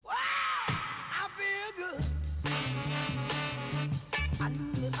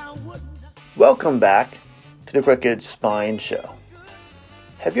Welcome back to the Crooked Spine Show.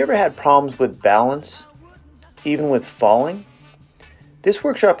 Have you ever had problems with balance, even with falling? This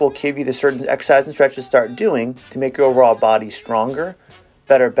workshop will give you the certain exercise and stretch to start doing to make your overall body stronger,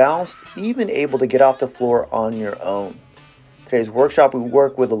 better balanced, even able to get off the floor on your own. Today's workshop, we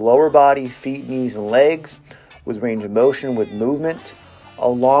work with the lower body, feet, knees, and legs, with range of motion, with movement,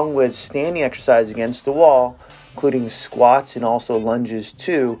 along with standing exercise against the wall, including squats and also lunges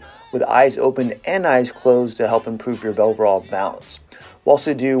too, with eyes open and eyes closed to help improve your overall balance. We'll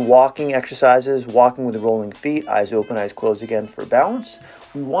also do walking exercises, walking with the rolling feet, eyes open, eyes closed again for balance.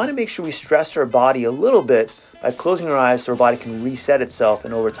 We want to make sure we stress our body a little bit by closing our eyes so our body can reset itself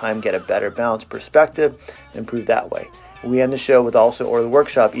and over time get a better balanced perspective and improve that way. We end the show with also, or the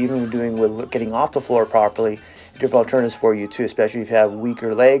workshop, even doing with getting off the floor properly, different alternatives for you too, especially if you have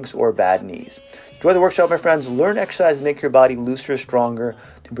weaker legs or bad knees. Enjoy the workshop, my friends. Learn exercise to make your body looser, stronger,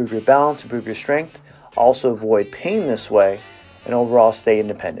 to improve your balance, improve your strength, also avoid pain this way, and overall stay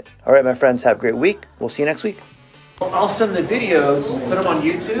independent. All right, my friends, have a great week. We'll see you next week. I'll send the videos, put them on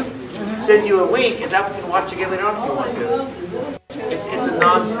YouTube, send you a link, and that we can watch again later on if you want to. It's a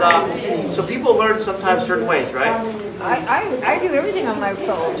non-stop. So people learn sometimes certain ways, right? I do everything on my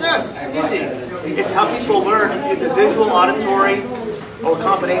phone. Yes, easy. It's how people learn, the visual, auditory, or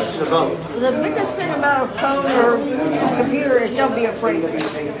combinations of both. The biggest thing about a phone or a computer is don't be afraid of it.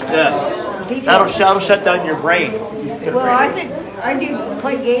 Yes. That'll shut down your brain. Well, I think I do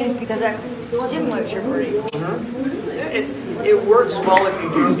play games because that stimulates your brain. Mm-hmm. It works well if you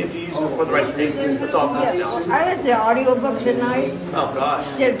use it for the right things. That's all it comes down to. I listen to audiobooks at night. Oh gosh.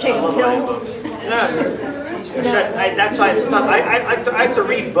 Instead of taking pills. Yeah. That's why I like to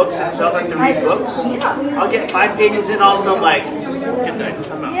read books itself. I like to read books. Yeah. I'll get 5 pages in, also I'm like, good night.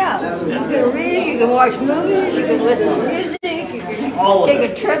 I'm out. Yeah. You can read, you can watch movies, you can listen to music, you can take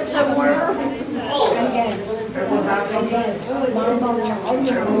a trip somewhere. And dance.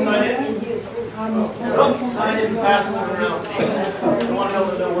 Sign in, pass them around. I want to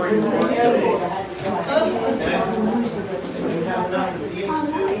know where you're going today.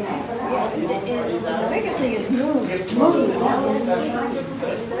 The biggest thing is move.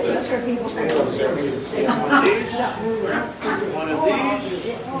 That's where people One of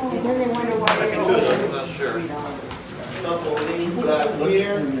these. and then they wonder why they don't. I'm not sure. Couple of these back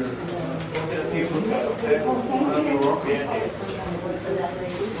here. Look at people. Okay.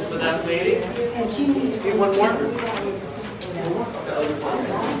 For that lady. Need one more?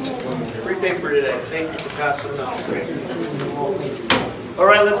 Free paper today. Thank you for passing them out. All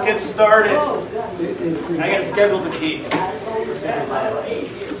right, let's get started. I got to schedule the key.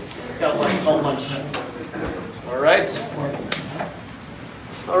 Got like so much. All right.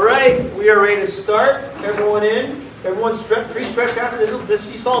 All right, we are ready to start. Everyone in. Everyone pre-stretch after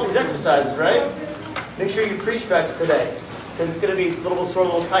this. You saw these exercises, right? Make sure you pre-stretch today because it's going to be a little sore, a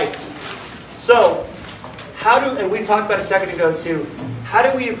little tight. So, and we talked about a second ago too, how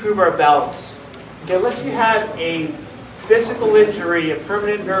do we improve our balance? Okay, unless you have a physical injury, a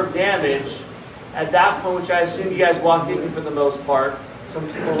permanent nerve damage, at that point, which I assume you guys walked into for the most part, some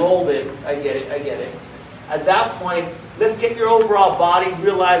people rolled it, I get it. At that point, let's get your overall body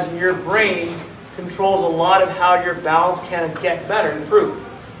realizing your brain controls a lot of how your balance can get better, improve.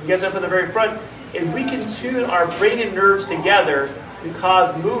 You guys up in the very front, is we can tune our brain and nerves together to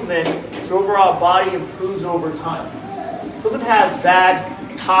cause movement, so overall body improves over time. Someone has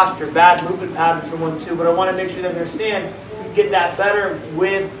bad posture, bad movement patterns for one too, but I want to make sure they understand you can get that better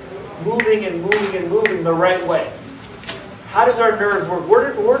with moving the right way. How does our nerves work?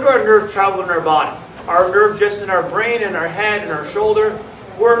 Where do our nerves travel in our body? Our nerves just in our brain, in our head, in our shoulder?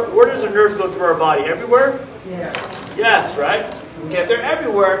 Where does the nerves go through our body? Everywhere? Yes. Yes, right? Okay, if they're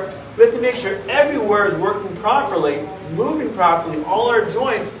everywhere, we have to make sure everywhere is working properly, moving properly, all our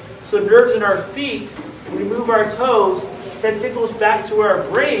joints. So nerves in our feet, we move our toes, send signals back to our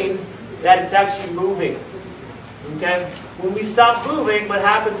brain that it's actually moving. Okay? When we stop moving, what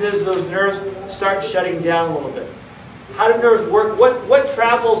happens is those nerves start shutting down a little bit. How do nerves work? What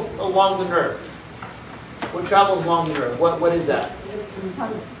travels along the nerve? What travels along the nerve? What is that?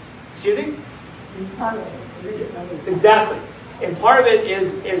 Impulses. Excuse me? Impulses. Exactly. And part of it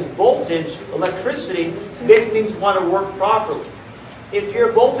is voltage, electricity, making things want to work properly. If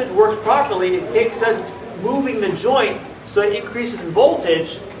your voltage works properly, it takes us moving the joint so it increases in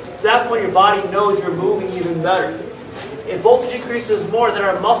voltage. So at that point your body knows you're moving even better. If voltage increases more, then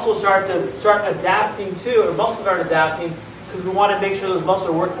our muscles start adapting too. Our muscles start adapting because we want to make sure those muscles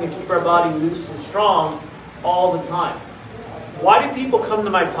are working to keep our body loose and strong all the time. Why do people come to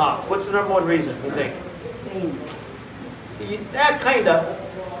my talks? What's the number one reason, you think? Pain. That kind of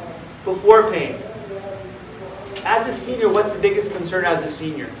before pain. As a senior, what's the biggest concern as a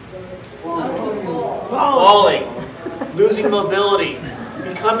senior? Falling, losing mobility,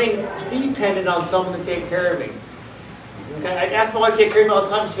 becoming dependent on someone to take care of me. Okay? I ask my wife to take care of me all the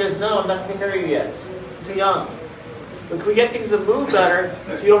time. She says, no, I'm not taking care of you yet. I'm too young. But can we get things to move better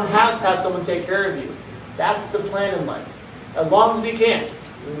so you don't have to have someone take care of you? That's the plan in life. As long as we can.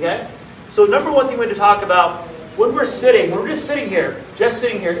 Okay? So number one thing we need to talk about, when we're sitting, when we're just sitting here,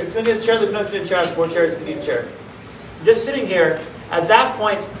 if you need a chair, there's no chair, 4 chairs if you need a chair. Just sitting here, at that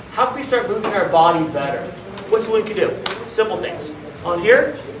point, how can we start moving our body better? What's what we can do? Simple things. On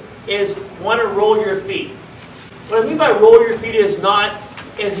here is want to roll your feet. What I mean by roll your feet is not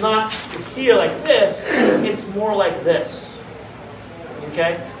here like this, it's more like this.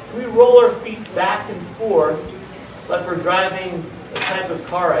 Okay? We roll our feet back and forth like we're driving a type of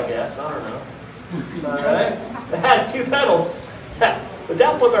car, I guess. I don't know. Alright? It has 2 pedals. But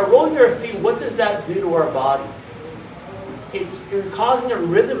that point, by rolling our feet, what does that do to our body? You're causing a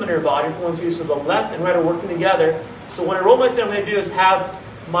rhythm in our body for one, two, so the left and right are working together. So when I roll my feet, what I'm going to do is have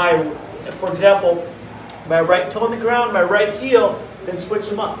my, for example, my right toe on the ground, my right heel, then switch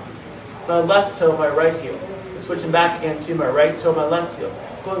them up. My left toe, my right heel. And switch them back again to my right toe, my left heel.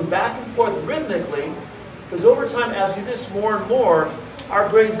 Going back and forth rhythmically, because over time, as we do this more and more, our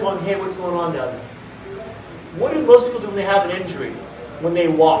brain's going, hey, what's going on down there? What do most people do when they have an injury? When they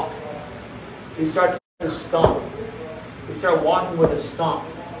walk? They start to stomp. They start walking with a stomp.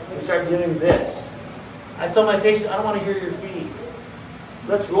 They start doing this. I tell my patients, I don't want to hear your feet.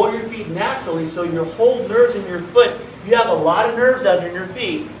 Let's roll your feet naturally so your whole nerves in your foot, you have a lot of nerves down in your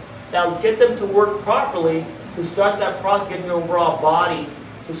feet. Now get them to work properly to start that process, getting your overall body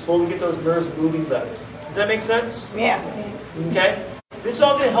to slowly get those nerves moving better. Does that make sense? Yeah. Okay? This is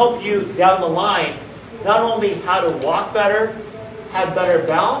all going to help you down the line, not only how to walk better, have better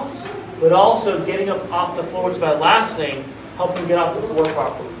balance, but also getting up off the floor, which is my last thing, helping get off the floor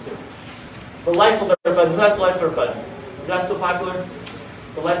properly too. The life alert button. Who has the life alert button? Is that still popular?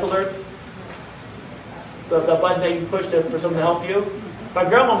 The life alert? The button that you push for someone to help you? My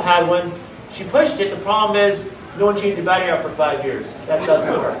grandma had one. She pushed it. The problem is, no one changed the battery out for 5 years. That doesn't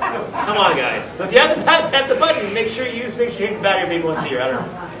work. Come on, guys. So if you have the button, make sure you change the battery maybe once a year. I don't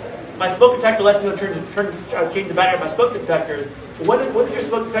know. My smoke detector lets me go change the battery of my smoke detectors. When does your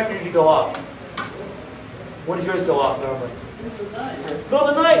smoke detector usually go off? When does yours go off normally? Middle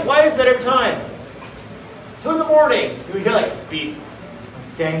of the night. Why is that every time? 2 in the morning. You hear like beep.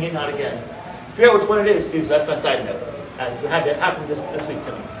 Dang it, not again. Forget which one it is, too. So that's my side note. It had to happen this week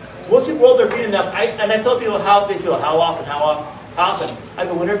to me. So once we roll their feet enough, and I tell people how they feel, how often. I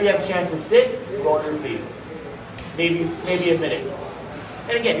go, whenever you have a chance to sit, roll your feet. Maybe a minute.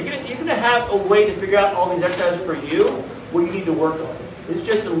 And again, you're gonna have a way to figure out all these exercises for you, what you need to work on. This is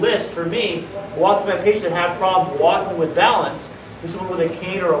just a list for me. Walk to my patient that had problems walking with balance, to someone with a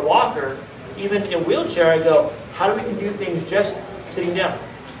cane or a walker, even in a wheelchair. I go, how do we can do things just sitting down?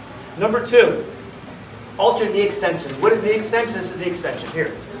 Number 2, alternate knee extension. What is the extension? This is the extension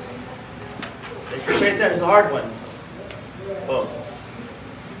here. Make sure you pay attention. This is a hard one. Boom.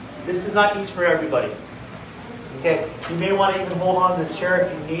 This is not easy for everybody. Okay, you may want to even hold on to the chair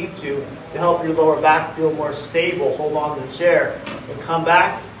if you need to help your lower back feel more stable. Hold on to the chair and come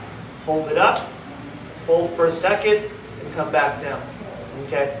back, hold it up, hold for a second, and come back down.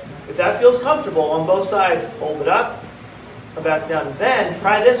 Okay, if that feels comfortable on both sides, hold it up, come back down. Then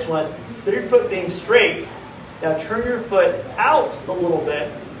try this one. Instead of your foot being straight, now turn your foot out a little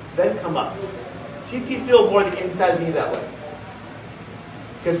bit, then come up. See if you feel more the inside of the knee that way.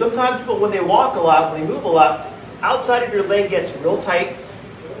 Because sometimes people, when they walk a lot, when they move a lot, outside of your leg gets real tight,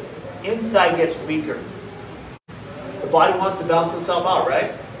 inside gets weaker. The body wants to balance itself out,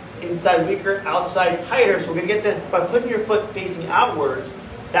 right? Inside weaker, outside tighter. So we're going to get that by putting your foot facing outwards.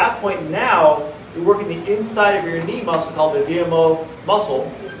 At that point now, you're working the inside of your knee muscle called the VMO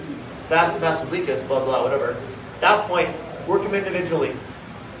muscle, vastus obliquus, blah, blah, whatever. At that point, work them individually,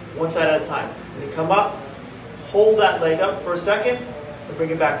 one side at a time. When you come up, hold that leg up for a second, and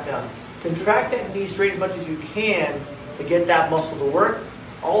bring it back down. Contract that knee straight as much as you can to get that muscle to work.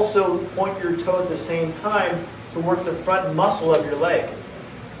 Also, point your toe at the same time to work the front muscle of your leg.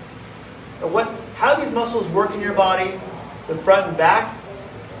 Now how do these muscles work in your body? The front and back,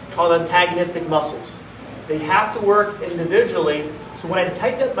 called antagonistic muscles. They have to work individually, so when I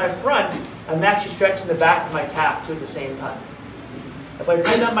tighten up my front, I'm actually stretching the back of my calf too at the same time. If I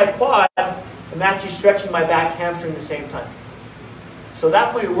tighten up my quad, I'm actually stretching my back hamstring at the same time. So at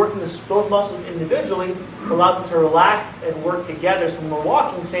that point, you're working both muscles individually to allow them to relax and work together. So when we're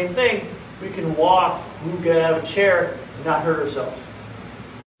walking, same thing. we can walk, move, get out of a chair, and not hurt ourselves.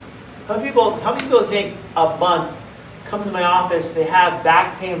 How many people think a month comes to my office, they have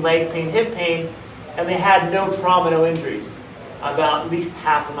back pain, leg pain, hip pain, and they had no trauma, no injuries? About at least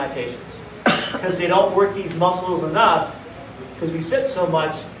half of my patients. Because they don't work these muscles enough, because we sit so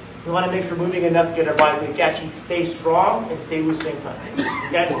much, we want to make sure we're moving enough to get our body to actually stay strong and stay loose at the same time.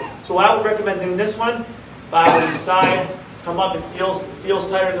 Okay? So I would recommend doing this one. Bow to the side, come up, it feels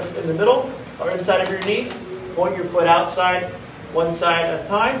tighter in the middle or inside of your knee. Point your foot outside, one side at a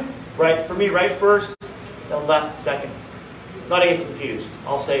time. Right, for me, right first, then left second. Not to get confused.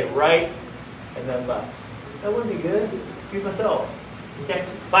 I'll say right and then left. That wouldn't be good. Confuse myself. Okay,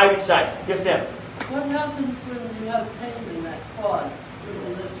 5 each side. Yes, ma'am. What happens when you have pain in that quad?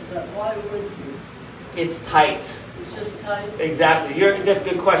 When you lift it up? Why would you? It's tight. It's just tight? Exactly.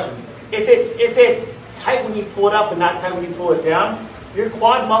 Good question. If it's tight when you pull it up and not tight when you pull it down, your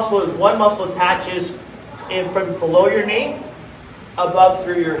quad muscle is one muscle attaches in from below your knee, above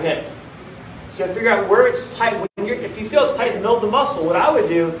through your hip. So you figure out where it's tight. If you feel it's tight in the middle of the muscle, what I would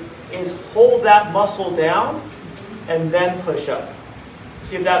do is hold that muscle down and then push up.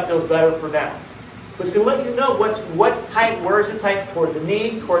 See if that feels better for now. But it's going to let you know what's tight, where is it tight, toward the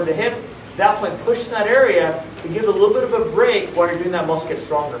knee, toward the hip. At that point, push in that area to give it a little bit of a break while you're doing that muscle get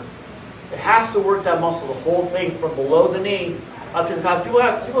stronger. It has to work that muscle, the whole thing from below the knee up to the calf.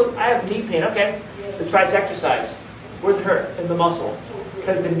 I have knee pain. Okay, let's try this exercise. Where's it hurt? In the muscle.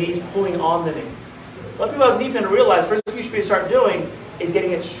 Because the knee's pulling on the knee. A lot of people have knee pain to realize first thing you should start doing is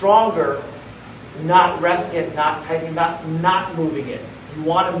getting it stronger, not resting it, not tightening, not moving it. You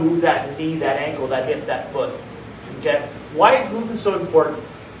want to move that knee, that ankle, that hip, that foot. Okay? Why is movement so important?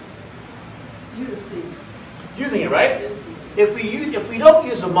 Using it, right? If we don't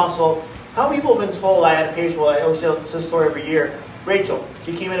use a muscle, how many people have been told? I had a patient, I always tell this story every year. Rachel,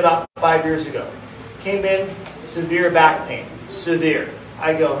 she came in about 5 years ago. Came in, severe back pain. Severe.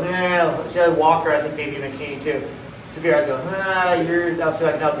 I go, she had a walker, I think maybe even a cane too. Severe, I go, I'll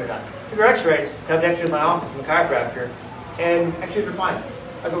say, no, you're not. Took her x-rays, come next to my office, I'm a chiropractor, and x-rays were fine.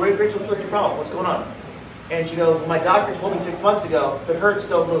 I go, Rachel, what's your problem? What's going on? And she goes, well, my doctor told me 6 months ago, if it hurts,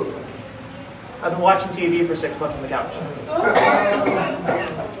 don't move. I've been watching TV for 6 months on the couch.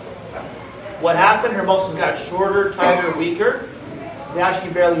 What happened? Her muscles got shorter, tighter, weaker. Now she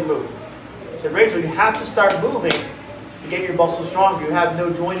can barely move. I said, Rachel, you have to start moving to get your muscles stronger. You have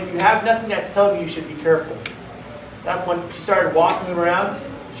no joint. You have nothing that's telling you should be careful. At that point, she started walking around.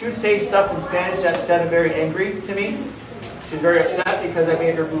 She would say stuff in Spanish that sounded very angry to me. She was very upset because I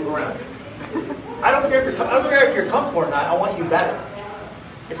made her move around. I don't care if you're comfortable or not. I want you better.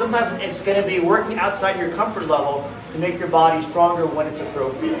 And sometimes it's going to be working outside your comfort level to make your body stronger when it's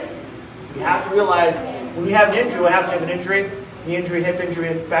appropriate. You have to realize when you have an injury, what happens when you have an injury, knee injury, hip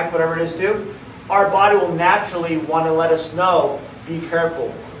injury, back, whatever it is too, our body will naturally want to let us know, be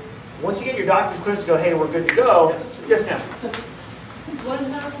careful. Once you get your doctor's clearance to go, hey, we're good to go, yes ma'am. What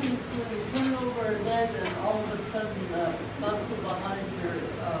happens when you turn over a leg and all of a sudden the muscle behind your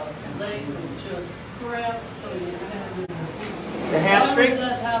leg will just cramp so you can't? The hamstring? Why does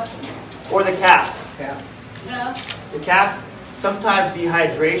that happen? Or the calf? Calf? The calf, sometimes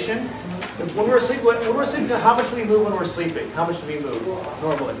dehydration. When we're sleeping, how much do we move when we're sleeping? How much do we move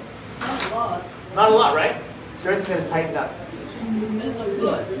normally? Not a lot. Not a lot, right? So everything's going to tighten up. And the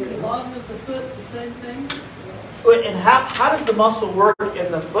foot, is the bottom of the foot the same thing? And how does the muscle work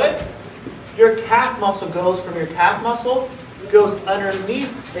in the foot? Your calf muscle goes from your calf muscle, goes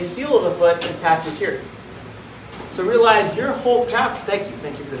underneath the heel of the foot and attaches here. So realize your whole calf, thank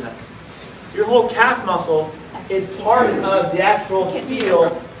you for that. Your whole calf muscle is part of the actual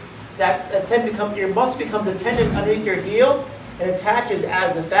heel. Your muscle becomes a tendon underneath your heel and attaches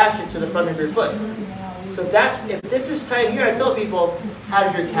as a fascia to the front of your foot. So if this is tight here, I tell people, how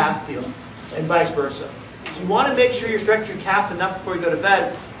does your calf feel? And vice versa. So you want to make sure you stretch your calf enough before you go to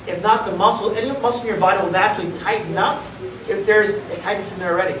bed. If not, any muscle in your body will naturally tighten up if there's a tightness in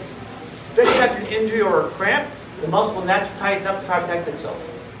there already. Especially after an injury or a cramp, the muscle will naturally tighten up to try to protect itself.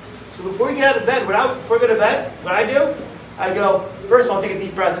 So before you get out of bed, before I go to bed, what I do, I go, first of all, take a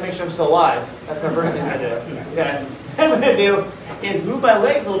deep breath to make sure I'm still alive. That's my first thing I do. Okay. Then what I do is move my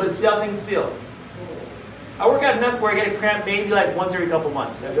legs a little bit and see how things feel. I work out enough where I get a cramp maybe like once every couple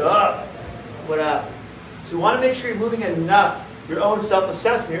months. I go, what happened? So you want to make sure you're moving enough, your own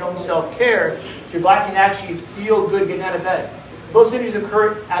self-assessment, your own self-care, so your body can actually feel good getting out of bed. Most injuries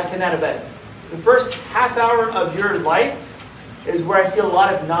occur at getting out of bed. The first half hour of your life is where I see a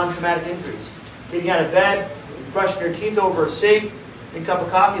lot of non-traumatic injuries. Getting out of bed, brushing your teeth over a sink, a cup of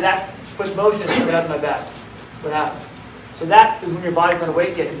coffee, that puts motion to get out of my back. What happened? So that is when your body's not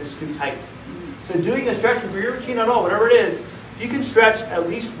awake yet because it's too tight. So doing a stretching for your routine at all, whatever it is, if you can stretch at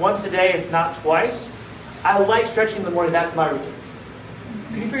least once a day, if not twice. I like stretching in the morning. That's my routine.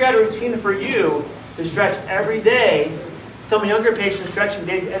 Can you figure out a routine for you to stretch every day? Tell my younger patients stretching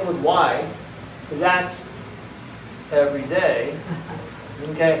days end with Y, because that's every day.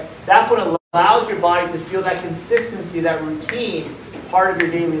 Okay, that one allows your body to feel that consistency, that routine, part of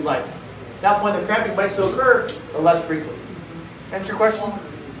your daily life. At that point, the cramping might still occur, but less frequently. Answer your question?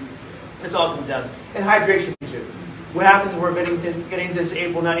 It all comes down. And hydration too. What happens when we're getting into this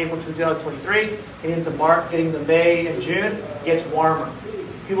April 2023, getting into March, getting into May and June, it gets warmer.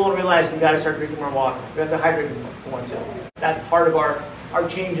 People don't realize we got to start drinking more water. We have to hydrate more for one too. That's part of our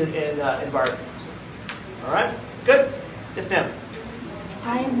change in environment. All right, good. Yes, ma'am.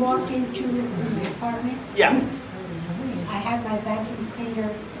 I walked into my apartment. Yeah. I had my vacuum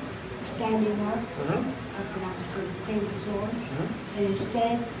cleaner standing up Mm-hmm. because I was going to clean the floors. Mm-hmm. And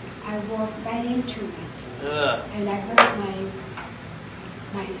instead, I walked right into it. And I hurt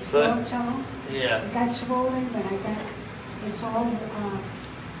my small toe. Yeah. It got swollen, but it's all,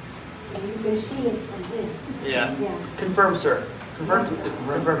 you can see it from here. Yeah. Yeah. Confirm, sir. Confirm.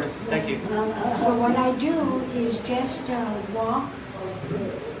 Confirm. Thank you. So what I do is just walk,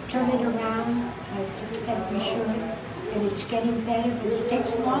 turn it around like you said we should, and it's getting better, but it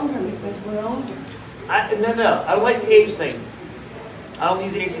takes longer because we're older. No. I don't like the age thing. I don't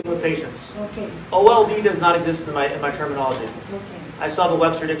use the age thing with patients. Okay, OLD does not exist in my terminology. okay. I saw the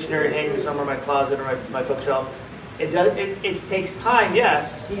Webster Dictionary hanging somewhere in my closet or my bookshelf. It takes time,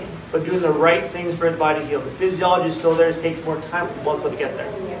 yes, Yes. but doing the right things for the body to heal. The physiology is still there. It takes more time for the blood flow to get there.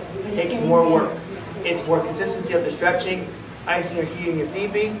 Yeah. But It it's takes getting more better. work. It's more consistency of the stretching, icing or heating if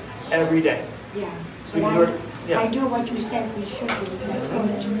need be, every day. Yeah. So you But do it- yeah. I do what you said we should do. That's what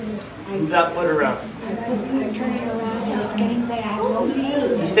Move that foot around. I turn it around and it's getting better. I have no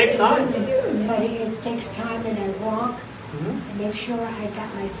pain. It takes time. But it takes time, and I walk Mhm. and make sure I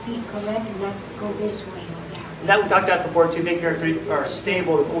got my feet correct and not go this way or that way. And that we talked about before too, making our feet are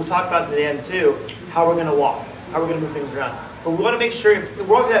stable. We'll talk about at the end too, how we're going to walk, how we're going to move things around. But we want to make sure if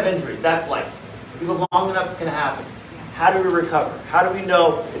we're all going to have injuries. That's life. If you live long enough, it's going to happen. How do we recover? How do we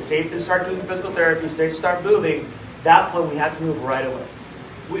know it's safe to start doing physical therapy, safe to start moving? At that point, we have to move right away.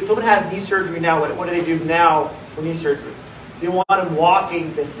 If someone has knee surgery now, what do they do now for knee surgery? They want them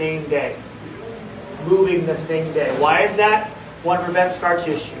walking the same day, moving the same day. Why is that? We want to prevent scar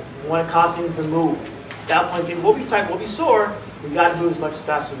tissue. We want to cause things to move. At that point, we'll be tight, we'll be sore. We got to move as much as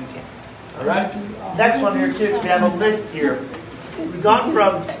fast as we can. All right. Next one here too. We have a list here. We've done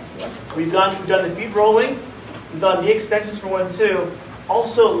the feet rolling. We've done knee extensions for 1 and 2.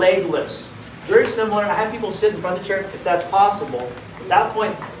 Also leg lifts. Very similar. I have people sit in front of the chair if that's possible. At that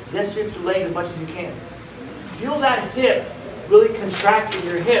point, just shift your leg as much as you can. Feel that hip really contracting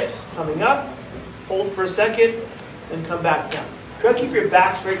your hips. Coming up, hold for a second, then come back down. Try to keep your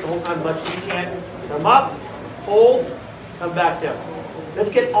back straight the whole time as much as you can. Come up, hold, come back down. Let's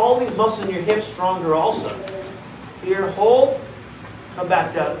get all these muscles in your hips stronger also. Here, hold, come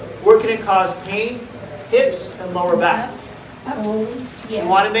back down. Where can it cause pain? Hips and lower back. So you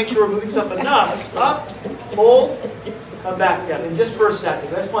want to make sure we're moving stuff enough. Up, hold, come back down. And just for a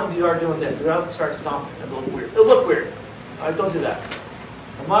second, I just want you to start doing this. You don't start stomping. It'll look weird. It'll look weird. All right, don't do that.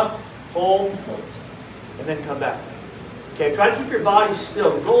 Come up, hold, and then come back. Okay, try to keep your body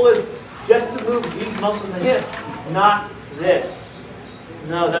still. The goal is just to move these muscles in the hip, not this.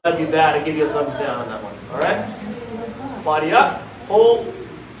 No, that would be bad. I'd give you a thumbs down on that one. All right? Body up, hold,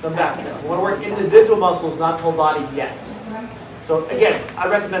 come back down. We want to work individual muscles, not the whole body yet. So again, I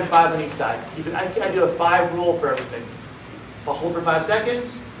recommend 5 on each side. I do a 5 rule for everything. I'll hold for 5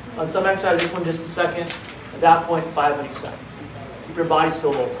 seconds. On some exercise, this one just a second. At that point, 5 on each side. Keep your body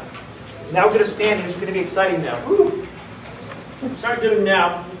still the whole time. Now we're going to stand, and this is going to be exciting now. Woo. Start doing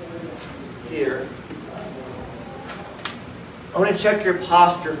now. Here. I want to check your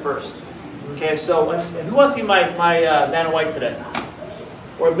posture first. Okay, so who wants to be my Man in White today?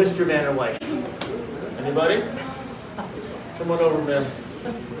 Or Mr. Man in White? Anybody? Come on over, man.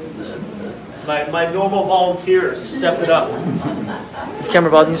 My normal volunteers, step it up. Is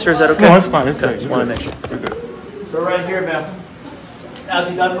camera bothering you, sir? Is that okay? No, that's fine. That's Okay, good. just want to make sure. You're good. So right here, ma'am. As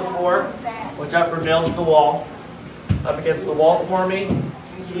you've done before, watch out for nails to the wall. Up against the wall for me.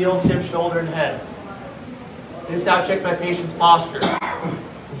 Heels, hips, shoulder, and head. This is how I check my patient's posture.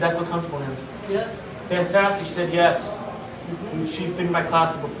 Does that feel comfortable, ma'am? Yes. Fantastic. She said yes. She's been in my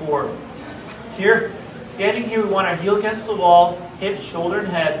class before. Here, standing here, we want our heel against the wall, hips, shoulder, and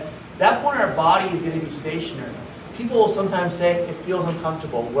head. At that point, our body is going to be stationary. People will sometimes say it feels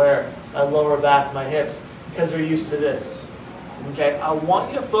uncomfortable where my lower back, my hips, because they're used to this. Okay, I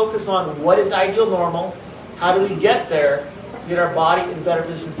want you to focus on what is ideal normal, how do we get there to get our body in a better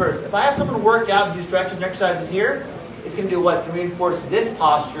position first. If I have someone work out and do stretches and exercises here, it's going to do what? It's going to reinforce this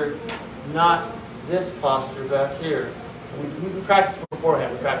posture, not this posture back here. We practiced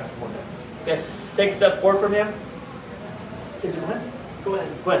beforehand. Okay, take a step forward from him. Is it Gwen? Go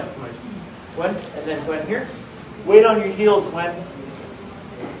ahead. Gwen, and then Gwen here. Weight on your heels, Gwen.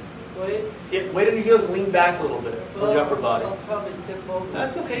 Weight on your heels and lean back a little bit on your upper body. I'll probably tip over.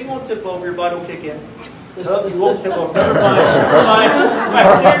 That's okay. You won't tip over. Your body will kick in. No, you won't tip over. Never mind.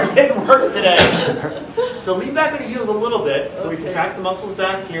 You're getting work today. So lean back on your heels a little bit. So we contract the muscles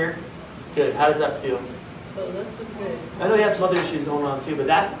back here. Good. How does that feel? Oh, that's okay. I know you have some other issues going on too, but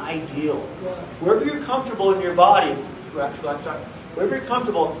that's ideal. Yeah. Wherever you're comfortable in your body, wherever you're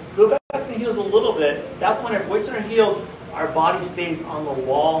comfortable, go back on the heels a little bit. At that point, if weights on our heels, our body stays on the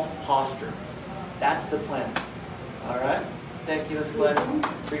wall posture. That's the plan. All right? Thank you, Ms. Glenn.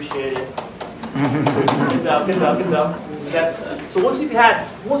 Appreciate it. Good bell. Okay. So once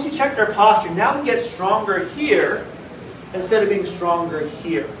you checked our posture, now we get stronger here instead of being stronger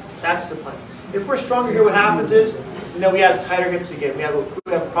here. That's the plan. If we're stronger here, what happens is, we have tighter hips again. We have a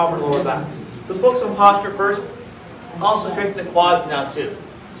problem with the lower back. Let's focus on posture first. Also strengthen the quads now too.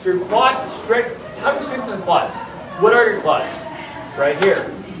 So your quad strength. How do you strengthen the quads? What are your quads? Right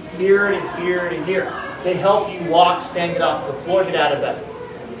here. Here and here and here. They help you walk, stand, get off the floor, get out of bed.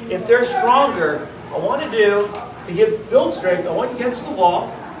 If they're stronger, I want to build strength, I want you against the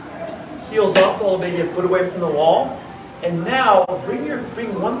wall, heels up, or maybe a foot away from the wall. And now bring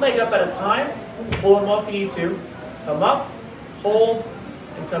one leg up at a time, pull them off if you need to. Come up, hold,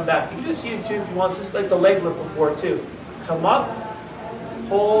 and come back. You can do seated too if you want, just like the leg lift before too. Come up,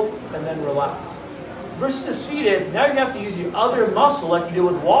 hold, and then relax. Versus the seated, now you have to use your other muscle like you do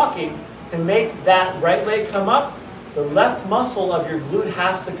with walking to make that right leg come up. The left muscle of your glute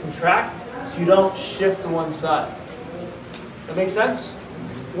has to contract so you don't shift to one side. That make sense?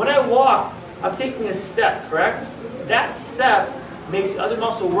 When I walk, I'm taking a step, correct? That step makes the other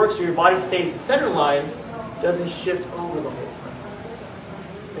muscle work so your body stays in the center line, doesn't shift over the whole time.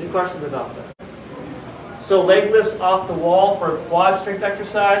 Any questions about that? So leg lifts off the wall for a quad strength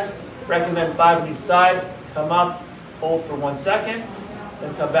exercise. Recommend 5 on each side. Come up, hold for 1 second,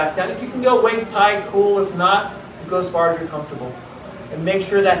 then come back down. If you can go waist high, cool. If not, go as far as you're comfortable. And make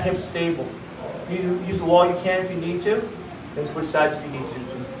sure that hip's stable. You use the wall you can if you need to, then switch sides if you need to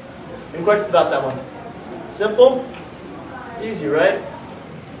too. Any questions about that one? Simple? Easy, right?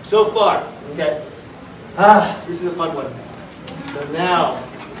 So far, okay. This is a fun one. So now,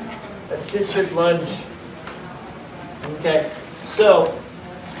 assisted lunge. Okay, so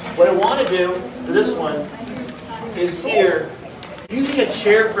what I want to do for this one is here, using a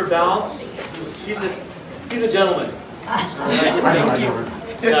chair for balance. He's a gentleman. Thank you.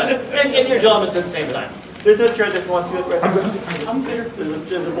 And you're a gentleman too at the same time. There's no chair that wants to. I'm good.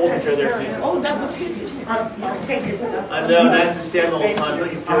 There's a folding chair there too. Oh, that was his chair. I know, nice to stand the whole time.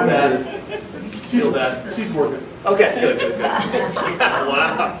 Don't you feel bad? She's working. Okay, good. Yeah,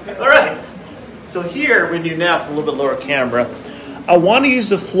 wow. All right. So here, we're going to do now, it's a little bit lower camera. I want to use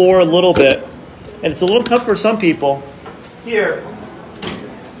the floor a little bit, and it's a little tough for some people. Here,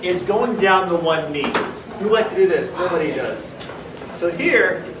 it's going down to one knee. Who likes to do this? Nobody does. So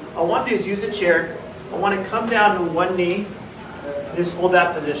here, I want to use a chair. I want to come down to one knee and just hold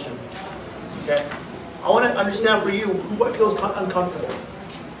that position. Okay? I want to understand for you what feels uncomfortable.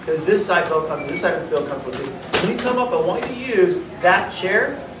 Because this side felt comfortable, this side would feel comfortable too. When you come up, I want you to use that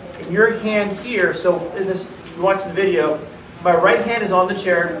chair and your hand here. So in this, if you're watching the video, my right hand is on the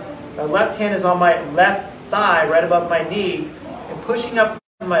chair, my left hand is on my left thigh, right above my knee, and pushing up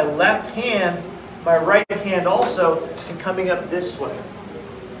my left hand, my right hand also, and coming up this way.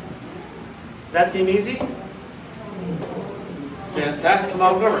 That seem easy? Fantastic. Come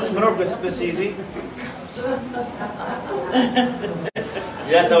on over, Miss Easy.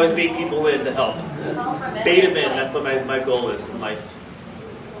 You have to always bait people in to help. Bait them in. That's what my goal is in life.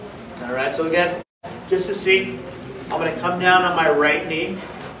 All right. So again, just to see, I'm going to come down on my right knee,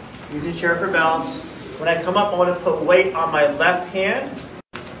 using chair for balance. When I come up, I want to put weight on my left hand,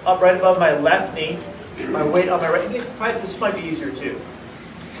 up right above my left knee. My weight on my right knee. This might be easier too.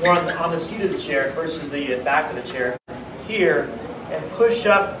 More on the seat of the chair versus the back of the chair. Here, and push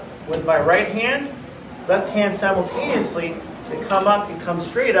up with my right hand, left hand simultaneously, to come up and come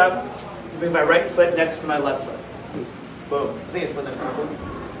straight up, and bring my right foot next to my left foot. Boom. I think it's when they're comfortable.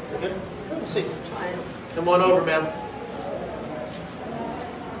 Good? Let me see. Come on over, ma'am.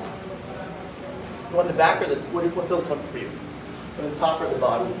 You want the back or what feels comfortable for you? On the top or the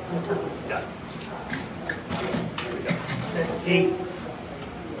bottom? Yeah. Here we go. Let's see.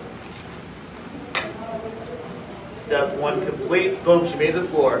 Step one complete. Boom, she made it to the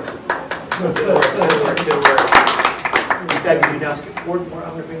floor. Good work, good work, good work. Step you now scoot forward more.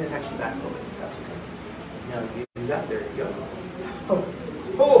 I'm going to bring this actually back a little bit. That's okay. Now you do that. There you go. Oh.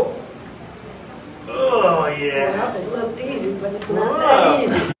 Oh. Oh, yes. It looked easy, but it's not that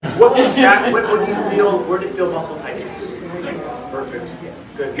easy. What do you feel? Where do you feel muscle tightness? Perfect.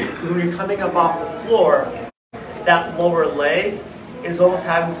 Good. Because when you're coming up off the floor, that lower leg is almost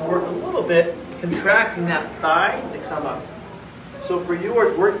having to work a little bit, contracting that thigh to come up. So for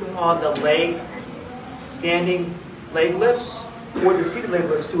yours, working on the leg, standing leg lifts, or the seated leg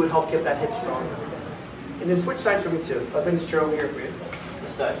lifts too, would help get that hip stronger. And then switch sides for me too. I'll bring this chair over here for you.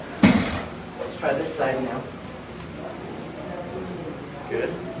 This side. Let's try this side now.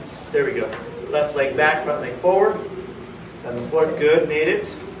 Good. There we go. Left leg back, front leg forward. On the floor. Good. Made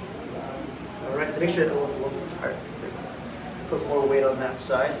it. All right. Make sure that we'll put more weight on that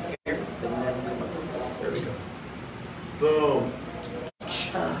side here, and then come up. There we go. Boom.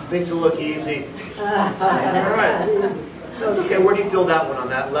 Makes it look easy. All right. That's okay. Where do you feel that one on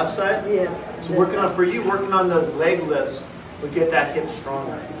that left side? Yeah. So working on those leg lifts would get that hip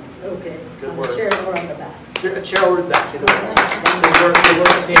stronger. Okay. Good work. Chair or on the back. A chair over the back. Good work. Good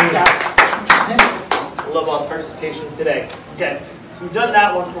work, team. I love all the participation today. Okay. So we've done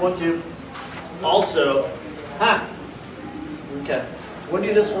that one for 1, 2. Also, okay. We'll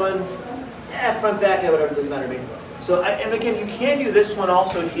do this one. Front, back, whatever, doesn't matter to me. So, and again, you can do this one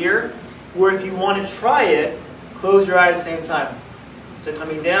also here, where if you want to try it, close your eyes at the same time. So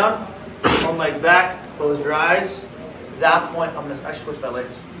coming down, one leg back, close your eyes. At that point, I'm going to actually switch my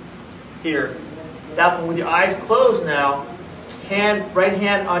legs. Here. At that point, with your eyes closed now, right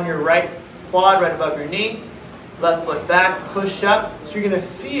hand on your right quad, right above your knee, left foot back, push up. So you're going to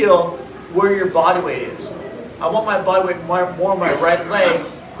feel where your body weight is. I want my body weight more on my right leg.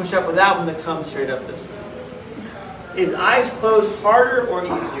 Push up with that one that comes straight up this way. Is eyes closed harder or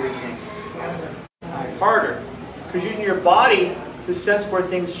easier, you think? Harder. Because using your body to sense where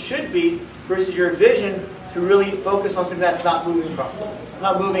things should be versus your vision to really focus on something that's not moving properly.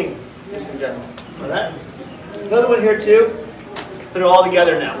 Not moving, just in general. All right? Another one here too. Put it all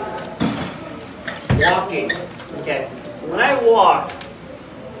together now. Walking. Okay. When I walk,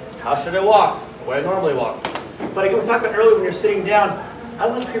 how should I walk? The way I normally walk. But again, we talked about earlier when you're sitting down, I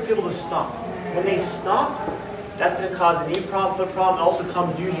don't like to hear people to stomp. When they stomp, that's going to cause a knee problem, foot problem. It also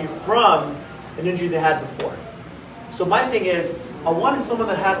comes usually from an injury they had before. So my thing is, I wanted someone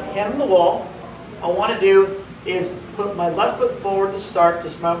to have hand on the wall. I want to do is put my left foot forward to start,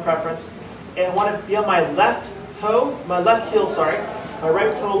 just my own preference, and I want to be on my left toe, my left heel, sorry, my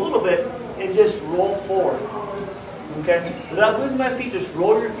right toe a little bit, and just roll forward. Okay? Without moving my feet, just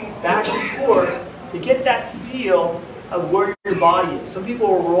roll your feet back and forth to get that feel of where your body is. Some people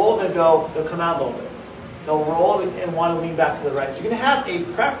will roll and they'll come out a little bit. They'll roll and want to lean back to the right. So you're going to have a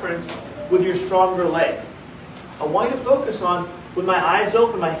preference with your stronger leg. I want you to focus on, with my eyes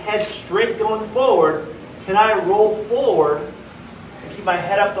open, my head straight going forward, can I roll forward and keep my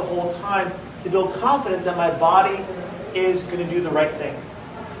head up the whole time to build confidence that my body is going to do the right thing.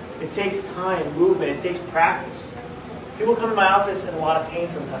 It takes time, movement, it takes practice. People come to my office in a lot of pain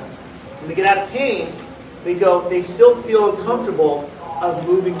sometimes. When they get out of pain, they still feel uncomfortable of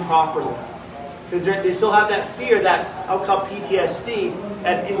moving properly. Because they still have that fear, that I'll call PTSD,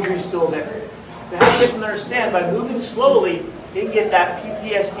 that injury's still there. They have to get them to understand, by moving slowly, they can get that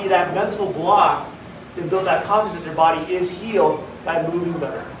PTSD, that mental block, to build that confidence that their body is healed by moving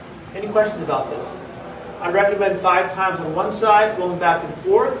better. Any questions about this? I recommend 5 times on one side, going back and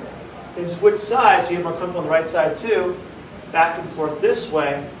forth, and switch sides so you're more comfortable on the right side too. Back and forth this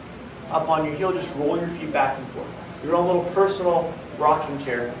way, up on your heel, just roll your feet back and forth. Your own little personal rocking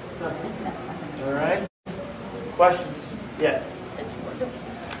chair. All right? Questions? Yeah.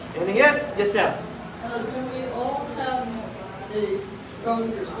 Anything yet? Yes, ma'am. Do we all have the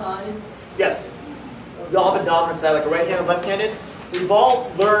stronger side? Yes. We all have a dominant side, like a right-handed and left-handed. We've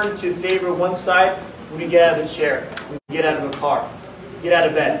all learned to favor one side when we get out of the chair, when we get out of a car, get out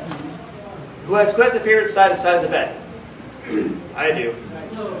of bed. Who has a favorite side of the bed? I do.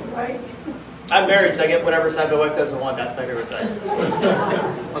 Right? I'm married, so I get whatever side my wife doesn't want. That's my favorite side. That's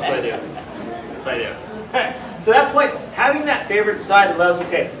what I do. That's what I do. All right. So at that point, having that favorite side allows,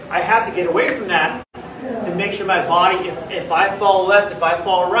 okay, I have to get away from that to make sure my body, if I fall left, if I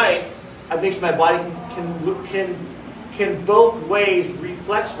fall right, I make sure my body can both ways,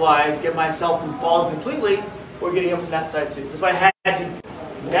 reflex-wise, get myself from falling completely or getting up from that side too. So if I had to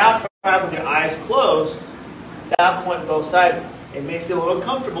now try with your eyes closed, at that point both sides, it may feel a little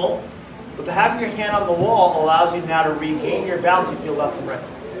comfortable, But having your hand on the wall allows you now to regain your balance you feel left and right.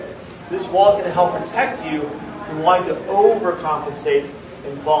 So this wall is going to help protect you from wanting to overcompensate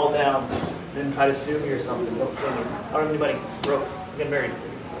and fall down and then try to sue me or something. Don't sue me. I don't have any money. Broke. I'm getting married.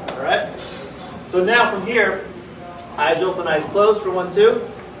 All right? So now from here, eyes open, eyes closed for 1, 2.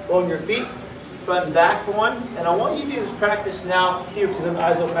 Rolling your feet, front and back for 1. And I want you to do this practice now here, because then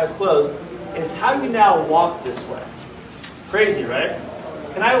eyes open, eyes closed, is how do you now walk this way? Crazy, right?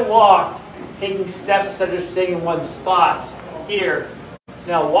 Can I walk taking steps instead of just staying in one spot here?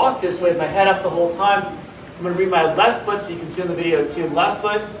 Now walk this way with my head up the whole time. I'm going to bring my left foot, so you can see in the video too. Left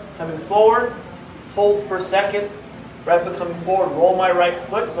foot coming forward, hold for a second. Right foot coming forward, roll my right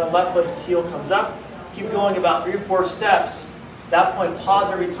foot, so my left foot heel comes up. Keep going about 3 or 4 steps. At that point,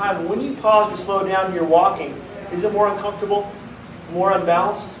 pause every time. When you pause or slow down and you're walking, is it more uncomfortable? More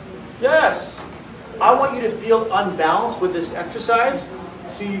unbalanced? Yes. I want you to feel unbalanced with this exercise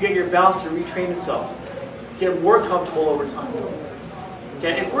so you get your balance to retrain itself. Get more comfortable over time.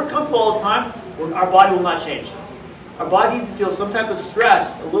 Okay? If we're comfortable all the time, our body will not change. Our body needs to feel some type of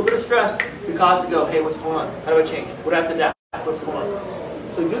stress, a little bit of stress, to cause it to go, hey, what's going on? How do I change? What do I have to adapt? What's going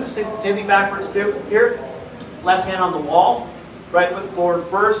on? So do the same thing backwards too. Here, left hand on the wall, right foot forward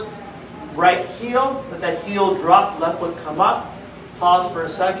first, right heel, let that heel drop, left foot come up, pause for a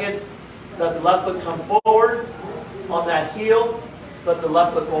second, let the left foot come forward on that heel, let the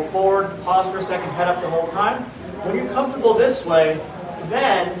left foot go forward, pause for a second, head up the whole time. When you're comfortable this way,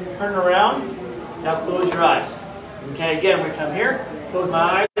 then turn around, now close your eyes. Okay, again, we're going to come here, close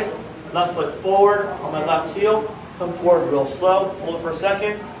my eyes, left foot forward on my left heel, come forward real slow, hold it for a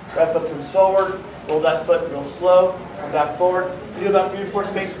second, right foot comes forward, roll that foot real slow, come back forward. Do about 3 to 4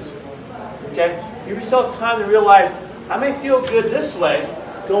 spaces. Okay? Give yourself time to realize, I may feel good this way,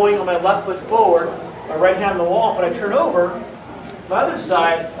 going on my left foot forward, my right hand on the wall. When I turn over, my other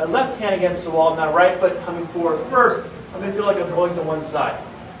side, my left hand against the wall, my right foot coming forward first, I may feel like I'm going to one side.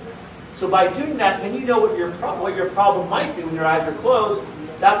 So by doing that, then you know what your problem might be when your eyes are closed.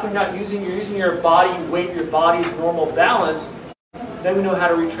 That's when you're using your body weight, your body's normal balance. Then we know how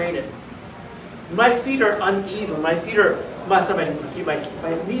to retrain it. My feet are uneven. My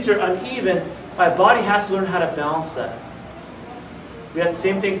knees are uneven. My body has to learn how to balance that. We have the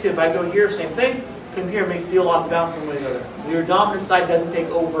same thing too. If I go here, same thing. Come here, may feel off balance one way or the other. So your dominant side doesn't take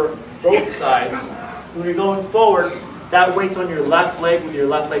over both sides. When you're going forward, that weight's on your left leg with your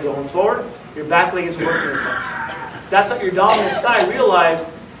left leg going forward. Your back leg isn't working as much. If that's not your dominant side, realize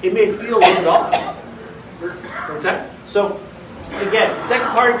it may feel a little off. Okay? So, again, the second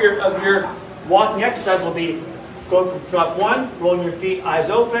part of your walking exercise will be going from step 1, rolling your feet, eyes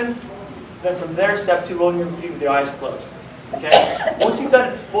open. Then from there, step 2, rolling your feet with your eyes closed. Okay? Once you've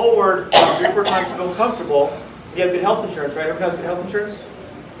done it forward 3 or 4 times to feel comfortable, you have good health insurance, right? Everyone has good health insurance?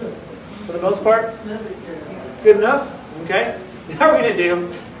 For the most part? Good enough? Okay? Now we're going to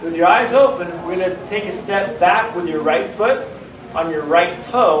do, with your eyes open, we're going to take a step back with your right foot on your right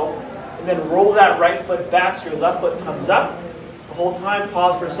toe, and then roll that right foot back so your left foot comes up. The whole time,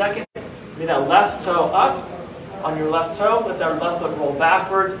 pause for a second. Bring that left toe up on your left toe. Let that left foot roll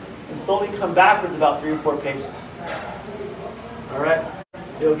backwards, and slowly come backwards about 3 or 4 paces. All right?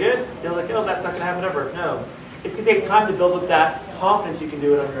 Feel good? Feel like, oh, that's not going to happen ever. No. It's going to take time to build up that confidence you can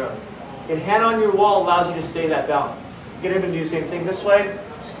do it on your own. And hand on your wall allows you to stay that balance. Get him to do the same thing this way.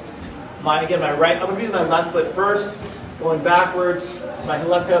 I'm going to do my left foot first, going backwards, my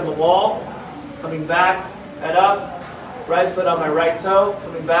left head on the wall, coming back, head up, right foot on my right toe,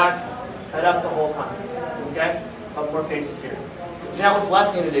 coming back, head up the whole time. Okay? A couple more paces here. Now, what's the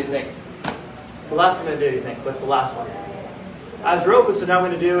last thing I'm going to do, you think? The last thing I'm going to do, you think? What's the last one? Eyes are open, so now I'm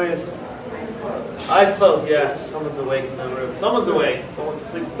going to do is eyes closed. Yes, someone's awake in the room. Someone's awake. Someone's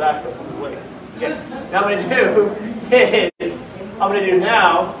asleep in the back, but someone's awake. Okay. Now what I'm going to do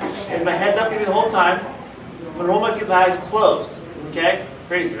now is my head's up going to be the whole time. I'm going to roll my feet with my eyes closed. Okay?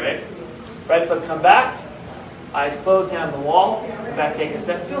 Crazy, right? Right foot come back. Eyes closed, hand on the wall. Come back, take a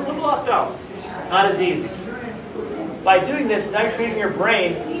step. Feels a little off balance. Not as easy. By doing this, now you're training your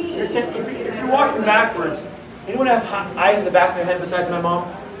brain. If you're walking backwards, anyone have eyes in the back of their head besides my mom?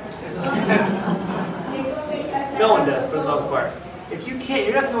 No one does, for the most part. If you can't,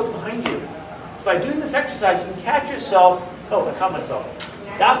 you're not going to know what's behind you. So by doing this exercise, you can catch yourself. Oh, I caught myself.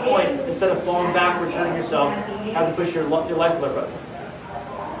 At that point, instead of falling backwards, hurting yourself, have to push your life alert button.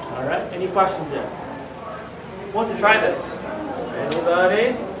 All right? Any questions there? Who wants to try this?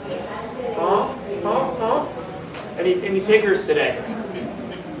 Anybody? Any takers today?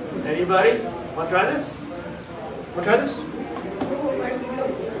 Anybody? Want to try this? Want to try this?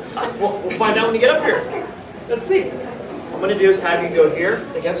 We'll find out when you get up here. Let's see. I'm going to do is have you go here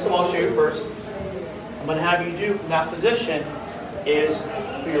against the wall, show you first. I'm going to have you do from that position is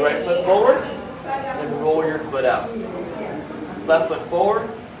put your right foot forward and roll your foot out. Left foot forward,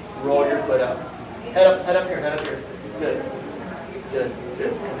 roll your foot out. Head up here, head up here. Good. Good,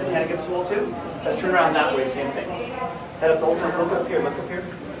 good. And then head against the wall too. Let's turn around that way, same thing. Head up the whole time, look up here, look up here.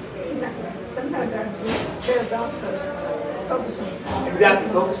 Sometimes I'm there about to focus on something.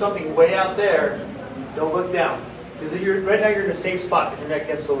 Exactly, focus something way out there. Don't look down. Because right now you're in a safe spot because you're not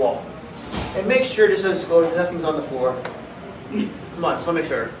against the wall. And make sure, just as disclosure, nothing's on the floor. Come on, just want to make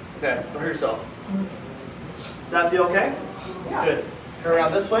sure. Okay, don't hurt yourself. Does that feel okay? Yeah. Good. Turn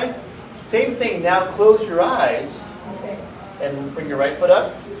around this way. Same thing, now close your eyes. Okay. And bring your right foot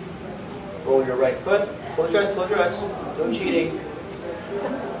up. Roll your right foot. Close your eyes, close your eyes. No cheating.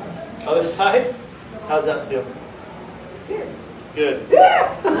 Other side. How's that feel? Good. Good.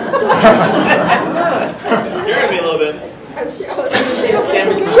 Scaring me a little bit. Something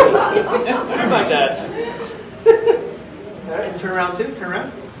like that. All right, and turn around too. Turn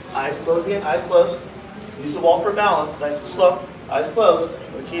around. Eyes closed again. Eyes closed. Use the wall for balance. Nice and slow. Eyes closed.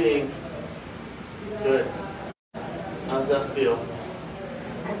 No cheating. Good. How's that feel?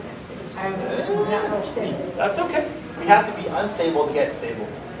 I'm not much stable. That's okay. We have to be unstable to get stable.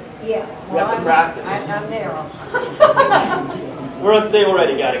 Yeah. We have to practice. I'm there. We're unstable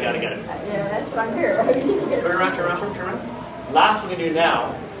already. Got it. Yeah, that's why I'm here. Turn around, turn around, turn around. Last we're going to do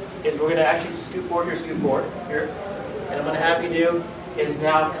now is we're going to actually scoot forward here. And I'm going to have you do is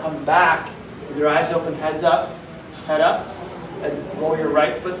now come back with your eyes open, head up, and roll your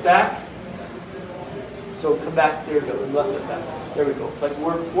right foot back. So come back, there we go, left foot back. There we go. Like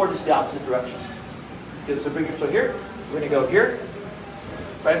we're forward, just the opposite direction. Good, so bring your foot here. We're going to go here,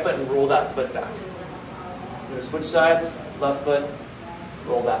 right foot, and roll that foot back. We're going to switch sides, left foot,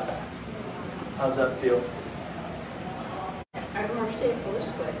 roll that back. How's that feel? I'm more stable this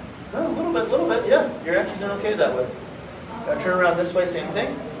way. Oh, a little bit, yeah. You're actually doing okay that way. Now turn around this way, same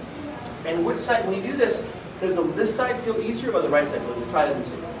thing. And which side, when you do this, does this side feel easier or the right side feel easier? Try it and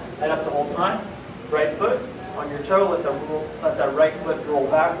see. Head up the whole time. Right foot on your toe, let that right foot roll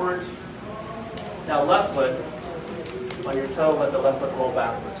backwards. Now left foot on your toe, let the left foot roll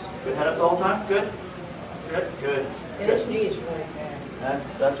backwards. Good, head up the whole time, good? Good. His knee is really bad. That's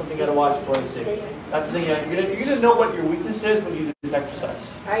something you gotta watch for and see. That's the thing, you're gonna know what your weakness is when you do this exercise.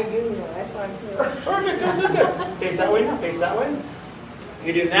 I do know, that's why I'm here. Perfect, good. Face that way now, face that way.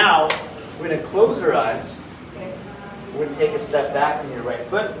 You do now, we're gonna close our eyes. Okay. We're gonna take a step back on your right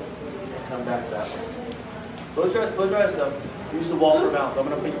foot and come back that way. Close your eyes though. Use the wall for balance. I'm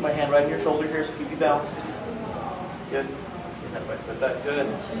gonna put my hand right on your shoulder here, so keep you balanced. Good. Get that right foot back, good.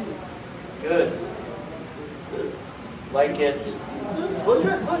 Like it. Close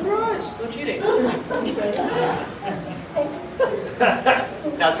your eyes, no cheating.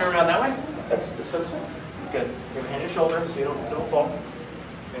 Now turn around that way. Let's go this way. Good. Your hand on your shoulder so you don't fall.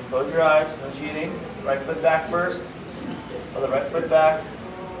 And close your eyes, no cheating. Right foot back first. Other right foot back.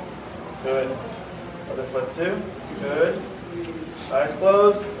 Good. Other foot too. Good. Eyes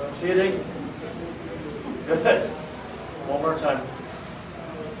closed, no cheating. Good. One more time.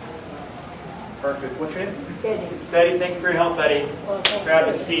 Perfect. What's your name? Betty. Betty, thank you for your help, Betty. Well, Grab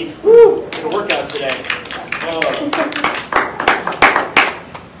a seat. Woo! Did a workout today. Oh.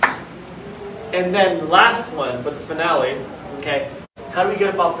 And then the last one for the finale, okay, how do we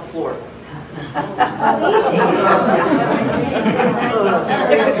get up off the floor?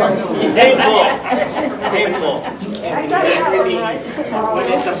 Painful.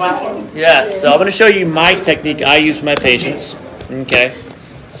 Yes, so I'm going to show you my technique I use for my patients. Okay.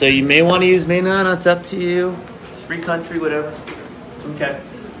 So you may want to use, may not, it's up to you. It's free country, whatever. Okay.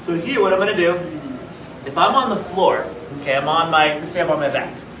 So here, what I'm going to do, if I'm on the floor, okay, let's say I'm on my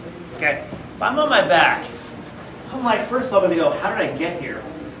back. Okay. If I'm on my back, I'm like, first I'm going to go, how did I get here?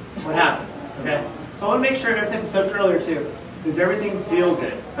 What happened? Okay. So I want to make sure everything, said earlier too, does everything feel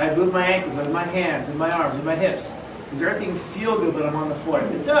good? If I move my ankles, with my hands, with my arms, with my hips, does everything feel good when I'm on the floor?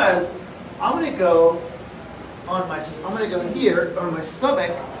 If it does, I'm going to go here on my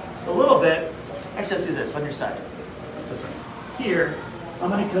stomach a little bit. Actually, let's do this on your side. This way. Here, I'm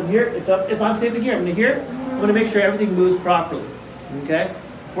going to come here. If I'm standing here, I'm going to make sure everything moves properly. Okay?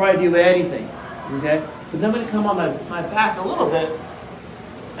 Before I do anything. Okay? But then I'm going to come on my back a little bit.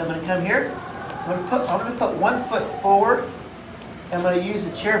 I'm going to come here. I'm going to put one foot forward. I'm going to use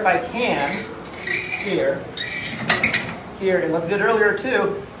the chair if I can. Here, and like we did earlier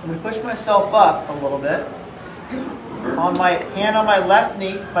too, I'm going to push myself up a little bit. On my hand on my left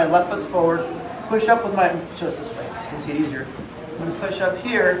knee, my left foot's forward. Push up with my, just this way, so you can see it easier. I'm going to push up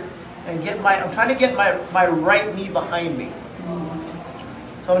here and I'm trying to get my right knee behind me.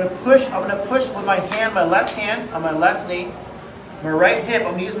 So I'm gonna push with my hand, my left hand on my left knee, my right hip.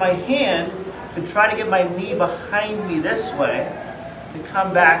 I'm gonna use my hand to try to get my knee behind me this way, to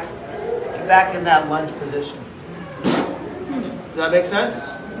come back, get back in that lunge position. Does that make sense?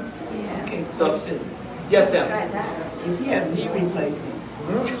 Okay, So, question. yes, ma'am. Try that. If you have knee replacements,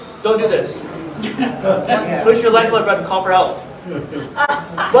 Don't do this. Push your leg up and call for help.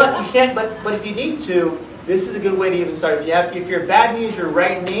 But you can't. But if you need to, this is a good way to even start. If your bad knee is your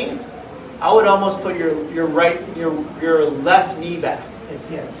right knee, I would almost put your left knee back.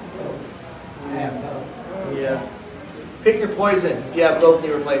 if you have to go, I have both. Yeah. Pick your poison if you have both knee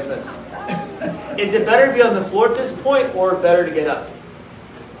replacements. Is it better to be on the floor at this point or better to get up?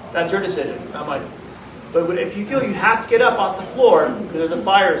 That's your decision, not mine. But if you feel you have to get up off the floor because there's a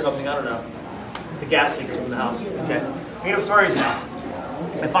fire or something, I don't know. The gas leak in the house. Okay. Made up stories now.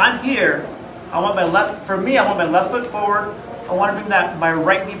 If I'm here, I want my left foot forward. I want to bring my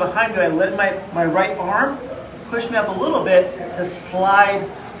right knee behind me. I let my right arm push me up a little bit to slide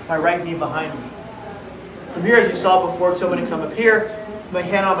my right knee behind me. From here, as you saw before, so I'm going to come up here, put my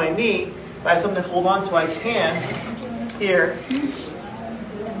hand on my knee. If I have something to hold on to, I can here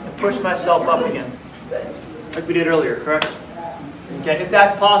and push myself up again, like we did earlier, correct? Okay, if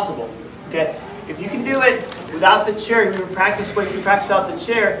that's possible. Okay, if you can do it without the chair, you practice without the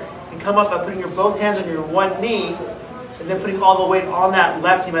chair, and come up by putting both hands on your one knee, and then putting all the weight on that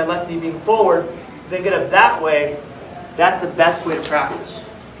left knee, my left knee being forward, then get up that way. That's the best way to practice.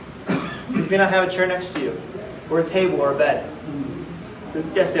 Because you may not have a chair next to you, or a table, or a bed.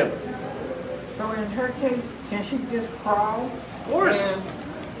 Yes, ma'am. So in her case, can she just crawl? Of course. And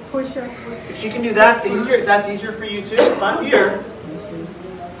push up? If she can do that, that's easier for you too. If I'm here,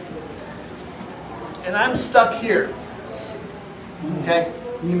 and I'm stuck here, okay,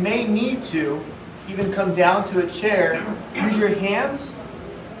 you may need to even come down to a chair, use your hands,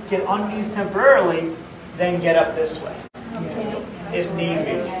 get on knees temporarily, then get up this way, if need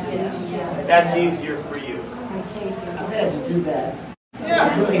be. That's easier for you. I've had to do that.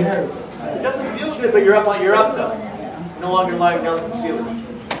 Yeah. It really hurts. It doesn't feel good, but you're up though. No longer lying down at the ceiling.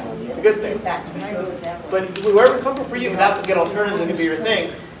 It's a good thing. But wherever comfortable for you, that get alternatives that can be your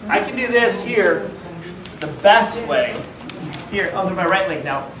thing. I can do this here the best way. Here, I'll do my right leg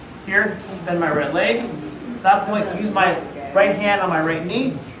now. Here, bend my right leg. At that point, use my right hand on my right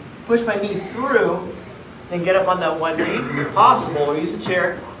knee, push my knee through, then get up on that one knee, if possible, or use a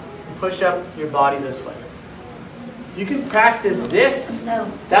chair, and push up your body this way. You can practice this.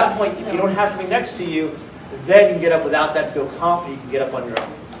 At that point, if you don't have something next to you, then you can get up without that, feel confident you can get up on your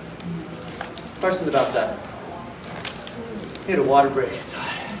own. Questions about that? Need a water break. It's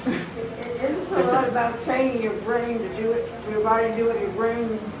hot. Isn't it a lot about training your brain to do it, your body to do what your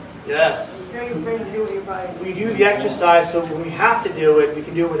brain, Yes. train your brain to do what your body. We do the exercise so when we have to do it, we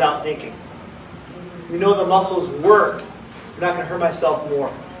can do it without thinking. We know the muscles work. We're not going to hurt myself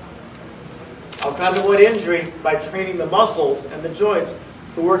more. I'll try to avoid injury by training the muscles and the joints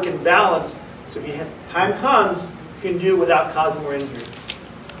to work in balance. So if time comes, you can do it without causing more injury.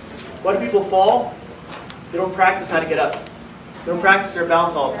 Why do people fall? They don't practice how to get up. They don't practice their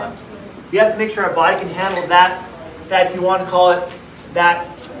balance all the time. We have to make sure our body can handle that if you want to call it,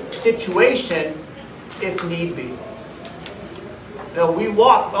 that situation if need be. You know, we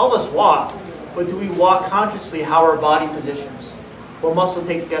walk, all of us walk, but do we walk consciously how our body positions? What muscle it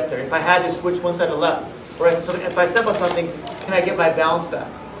takes to get there? If I had to switch one side to left, or if I step on something, can I get my balance back?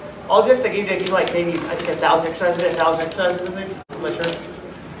 All the exercises I gave you like maybe, I think 1,000 exercises, 1,000 exercises, I think, I'm not sure.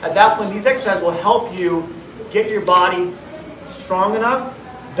 At that point, these exercises will help you get your body strong enough,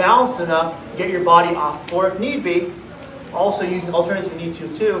 balanced enough, get your body off the floor if need be. Also using alternatives if you need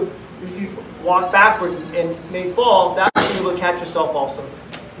to too. If you walk backwards and may fall, that's when you're able to catch yourself also.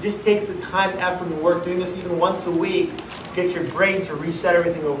 It just takes the time, effort, and work doing this even once a week to get your brain to reset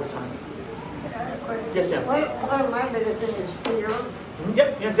everything over time. Yes, ma'am. One of my biggest things is fear.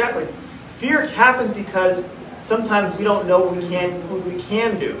 Yep, yeah, exactly. Fear happens because sometimes we don't know what we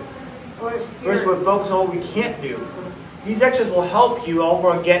can do. Or First, scared. we're focused on what we can't do. These exercises will help you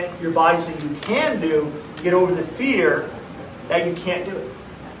overall get your body so you can get over the fear that you can't do it.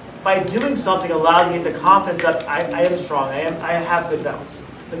 By doing something allows you to get the confidence up, I am strong, I have good balance.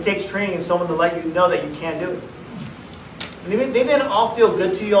 It takes training and someone to let you know that you can do it. And they may not all feel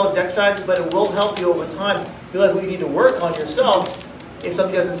good to you, all these exercises, but it will help you over time feel like you need to work on yourself if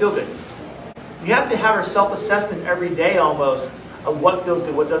something doesn't feel good. You have to have a self-assessment every day almost of what feels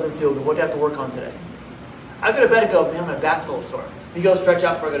good, what doesn't feel good, what do you have to work on today. I go to bed and go, man, my back's a little sore. You go stretch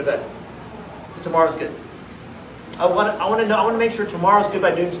out before I go to bed. But tomorrow's good. I want to make sure tomorrow's good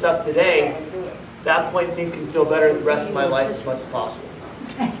by doing stuff today. At that point, things can feel better the rest of my life as much as possible.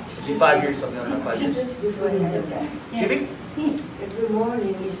 5 years, something like 5 years. Excuse me? Every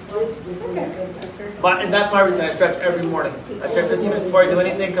morning he stretches before he goes to church. And that's my routine. I stretch every morning. I stretch 15 minutes before I do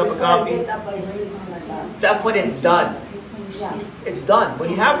anything, cup of coffee. Get up, I stretch my back. At that point, it's done. Yeah. It's done. When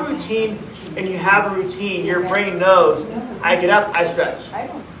you have a routine and you have a routine, your brain knows, I get up, I stretch.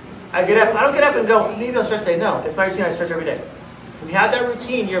 I get up. I don't get up and go, maybe I'll stretch today. No, it's my routine. I stretch every day. When you have that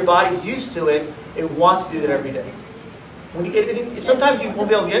routine, your body's used to it. It wants to do that every day. When you sometimes you won't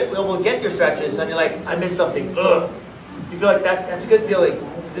be able to get your stretches, and you're like, I missed something. Ugh. You feel like that's a good feeling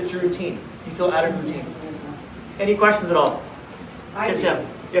because it's your routine. You feel out of routine. Any questions at all? Yes, ma'am.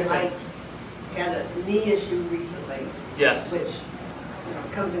 Yes, ma'am. I had a knee issue recently. Yes. Which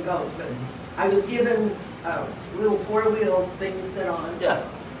comes and goes, but I was given a little four-wheel thing to sit on. Yeah.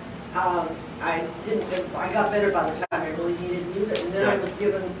 I got better by the time I really needed to use it, and then I was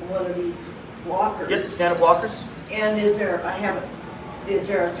given one of these walkers. Yep, stand-up walkers. And is there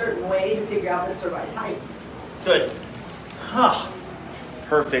a certain way to figure out if it's the right height? Good. Huh.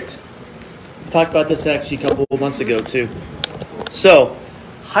 Perfect. We talked about this actually a couple of months ago too. So,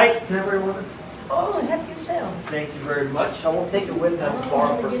 height. Can everyone? Oh, help yourself. Thank you very much. I won't take it with me. I'll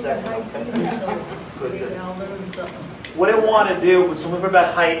borrow for a second. Okay. Good. What I want to do was when we talk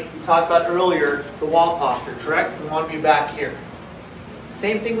about height, we talked about earlier the wall posture, correct? We want to be back here.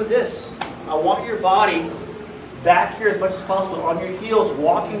 Same thing with this. I want your body back here as much as possible on your heels,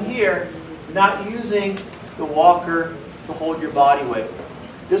 walking here, not using the walker to hold your body weight.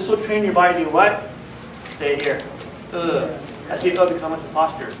 This will train your body to do what? Stay here. Ugh. I see it because how much is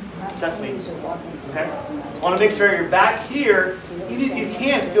posture. That's me. Okay? I want to make sure you're back here. Even if you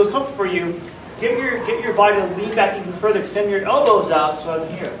can, if it feels comfortable for you, get your body to lean back even further. Extend your elbows out so I'm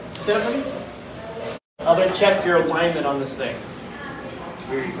here. Stand up for me. I'm going to check your alignment on this thing.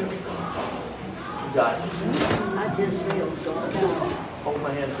 Here you go. You got it. I just feel so good. Hold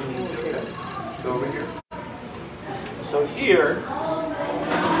my hand for me too, okay? Go over here. So here,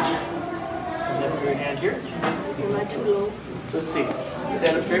 stand up your hand here. Am I too low? Let's see.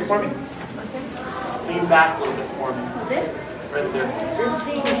 Stand up straight for me. Lean back a little bit for me. This? Right there. This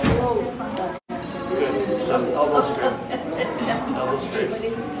seems low. Good. So elbow straight. Elbow straight.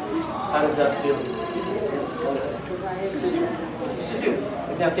 How does that feel? Because I have to. Yes, you do.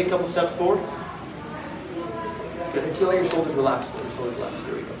 Now take a couple steps forward. Good. And let your shoulders relax. Let your shoulders relax.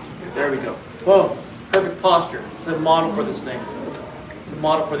 There we go. There we go. Boom. Perfect posture. It's a model for this thing. It's a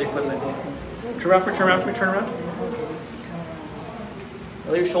model for the equipment. Turn around for me. Turn around.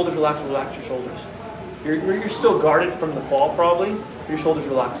 Let your shoulders relax. Relax your shoulders. You're still guarded from the fall, probably. Your shoulders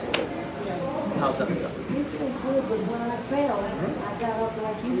relax a little bit. How's that feel? It feels good, but when I fell, I got up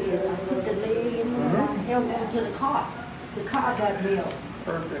like you did. I put the leg in and I held on to the car. The car got me up.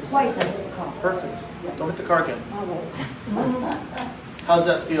 Perfect. Twice I hit the car. Perfect. Don't hit the car again. I won't. How's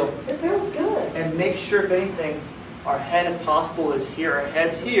that feel? It feels good. And make sure, if anything, our head, if possible, is here. Our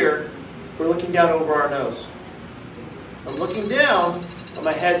head's here. We're looking down over our nose. I'm looking down, but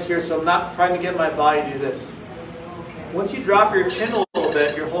my head's here, so I'm not trying to get my body to do this. Once you drop your chin a little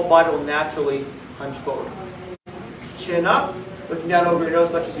bit, your whole body will naturally hunch forward. Chin up, looking down over your nose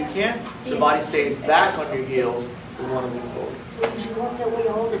as much as you can. Your body stays back on your heels. We want to move forward. So you walk that way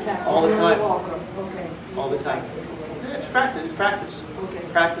all the time? All the time. Okay. All the time. Yeah, it's practice. It's practice. Okay.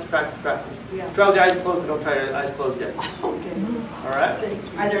 Practice. Yeah. Try with your eyes closed, but don't try your eyes closed yet. Okay. All right?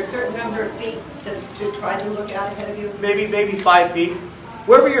 Are there a certain number of feet to try to look out ahead of you? Maybe 5 feet.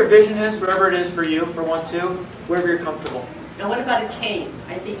 Wherever your vision is, wherever it is for you, for 1, 2, wherever you're comfortable. Now what about a cane?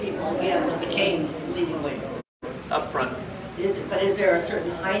 I see people with the canes leading way. Up front. But is there a certain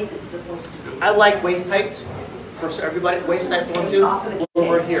height it's supposed to be? I like waist height for everybody. Waist height for 1, 2. Top of the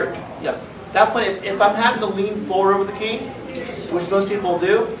Over cane. here. Yeah. That point, if I'm having to lean forward over the cane, which most people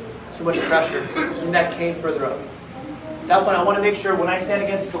do, too much pressure. Lean that cane further up. That point, I want to make sure when I stand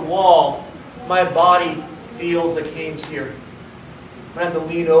against the wall, my body feels the cane's here. I'm going to have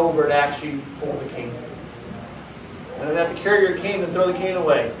to lean over to actually hold the cane. And I'm going to have to carry your cane and throw the cane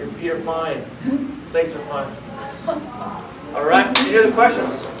away. Your feet are fine. Legs are fine. All right? Any other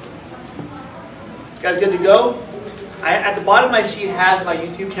questions? You guys good to go? At the bottom of my sheet has my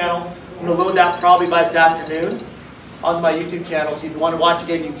YouTube channel. I'm going to load that probably by this afternoon onto my YouTube channel. So if you want to watch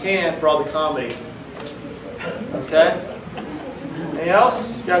again, you can for all the comedy. Okay? Anything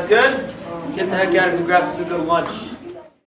else? You guys good? Get the heck out of here and grab some food, go to lunch.